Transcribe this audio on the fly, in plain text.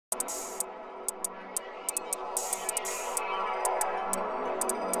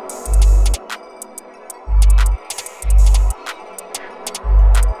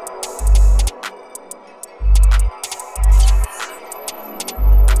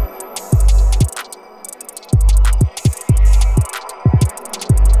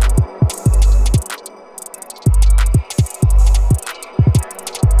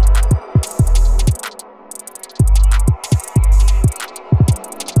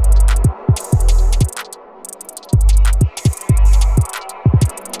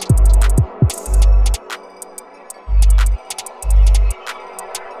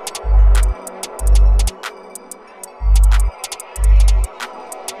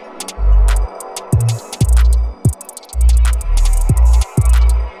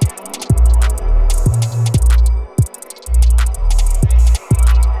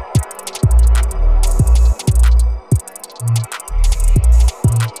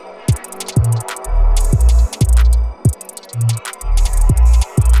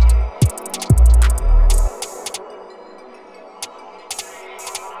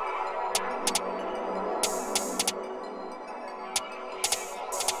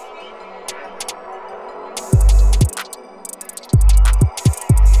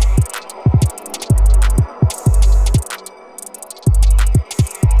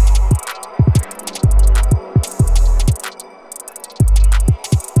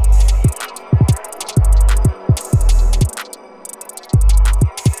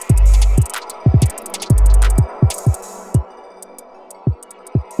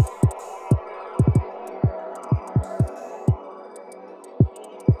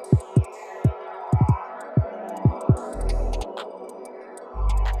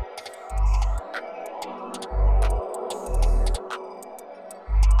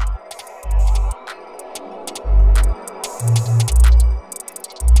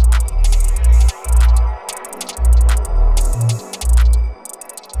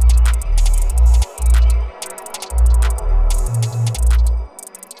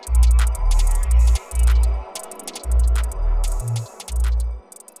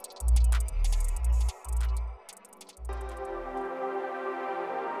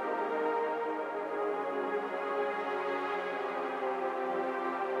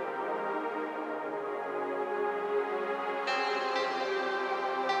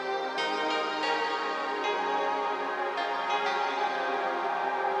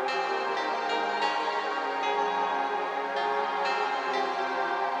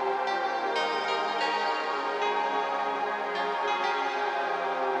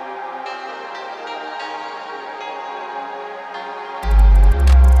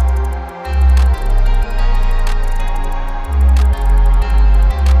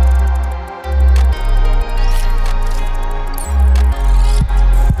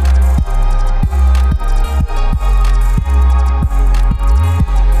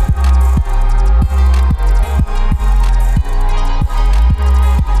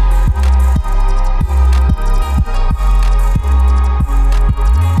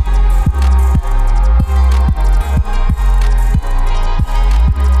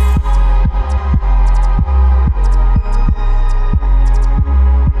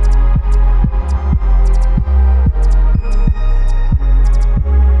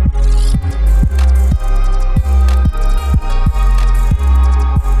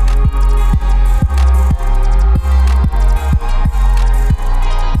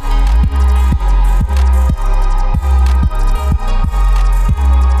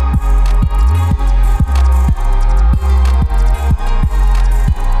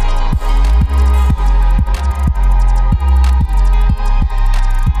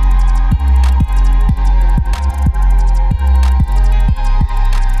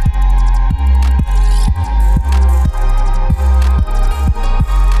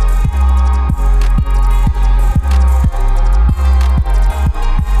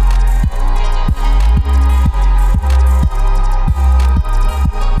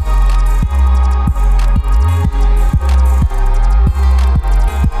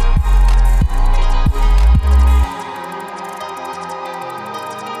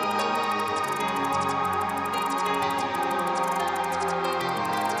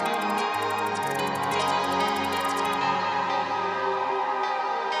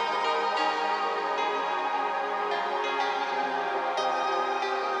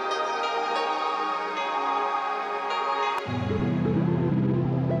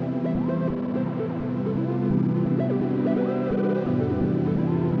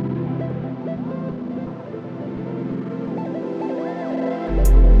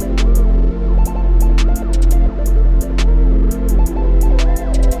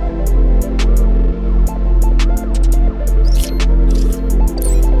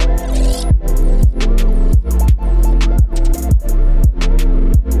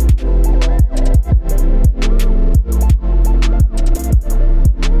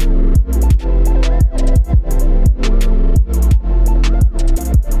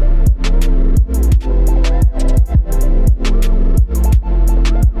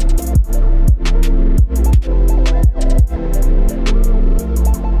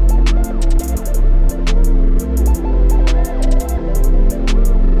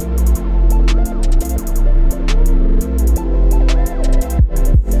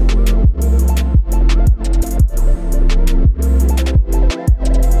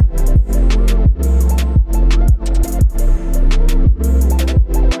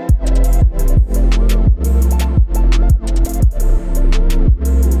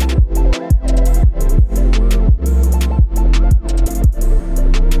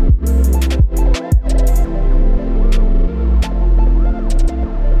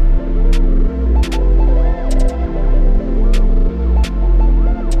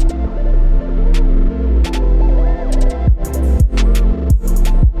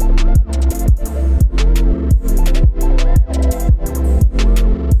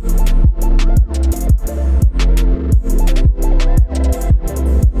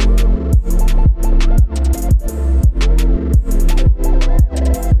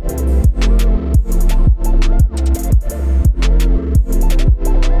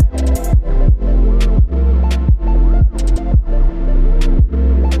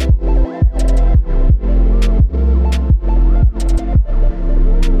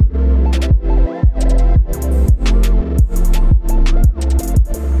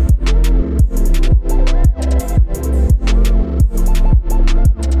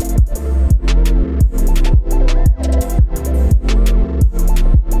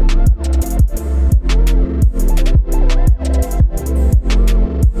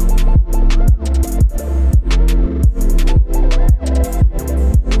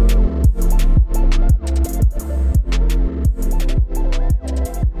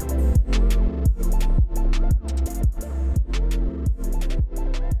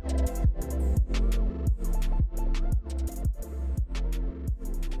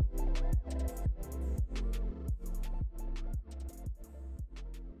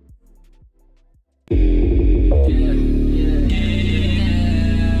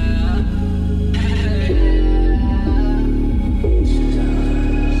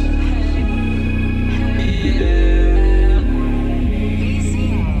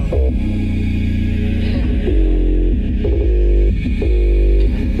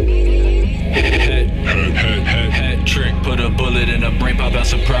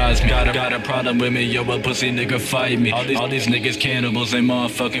surprise me. Got a problem with me, yo, a pussy nigga fight me. All these niggas cannibals, they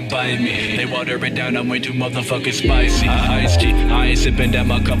motherfucking bite me. They water it down, I'm way too motherfucking spicy. Iced tea, I ain't sipping that,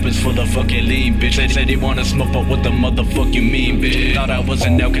 my cup is full of fucking lean, bitch. They said he wanna smoke, but what the motherfuck you mean, bitch? Thought I was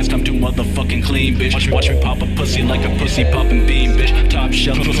an outcast, I'm too motherfucking clean, bitch. Watch me pop a pussy like a pussy popping bean, bitch. Top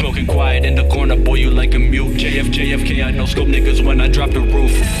shelf, smoking quiet in the corner, boy, you like a mute. JFK, I know scope niggas when I drop the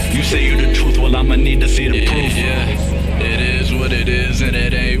roof. You say you the truth, well, I'ma need to see the proof. Yeah. It is what it is, and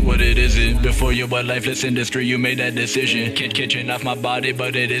it ain't what it isn't. Before you were lifeless industry, you made that decision. Kitchen off my body,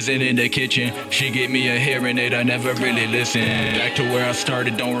 but it isn't in the kitchen. She gave me a hearing aid, I never really listened. Back to where I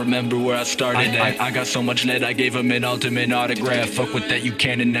started, don't remember where I started at. I got so much lead, I gave him an ultimate autograph. Fuck with that, you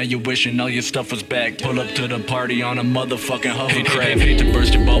can, and now you wishing all your stuff was back. Pull up to the party on a motherfucking hovercraft. Hate to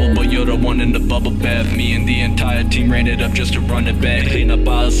burst your bubble, but you're the one in the bubble bath. Me and the entire team ran it up just to run it back. Clean up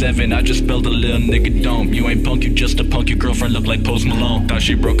aisle 7, I just spilled a little nigga dome. You ain't punk, you just a punk. Your girlfriend look like Post Malone. Thought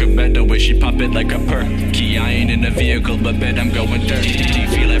she broke a bed the way she pop it like a perky. I ain't in a vehicle, but bet I'm going dirty.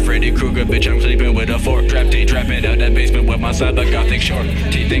 Feel like Freddy Krueger, bitch, I'm sleeping with a fork. Trapping out that basement with my side, but gothic short.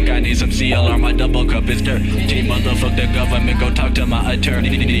 T think I need some CLR, my double cup is dirt. T motherfuck the government, go talk to my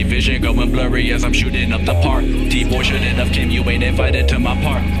attorney. Vision going blurry as I'm shooting up the park. T boy shouldn't have came, you ain't invited to my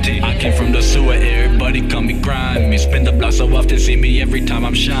party. I came from the sewer, everybody call me grimy. Spin the block so often, see me every time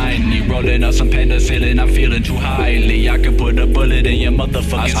I'm shiny. Rolling up some penicillin, I'm feeling too highly. I can put a bullet in your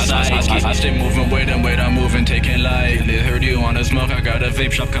motherfucking side. I stay moving, wait, I'm moving, taking lightly. Heard you wanna smoke, I got a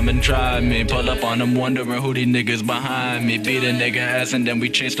vape shop, come and try me. Pull up on them, wondering who these niggas behind me. Beat a nigga ass and then we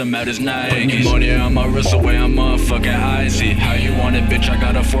chased them out his Nikes. Money on my wrist away, I'm motherfucking icy. How you want it, bitch? I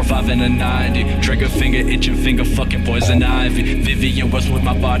got a 4-5 and a 90. Trigger finger, itching finger, fucking poison ivy. Vivian West with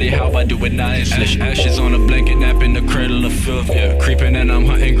my body, how I do it nicely. Ashes on a blanket, nap in the cradle of filth. Yeah, creeping and I'm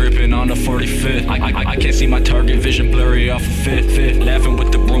hunting, gripping on the 45th. I can't see my target, vision blurry off a fit. Laughing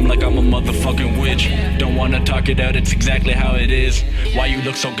with the broom like I'm a motherfucking witch. Don't wanna talk it out, it's exactly how it is. Why you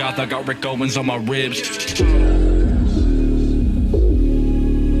look so goth, I got Rick Owens on my ribs.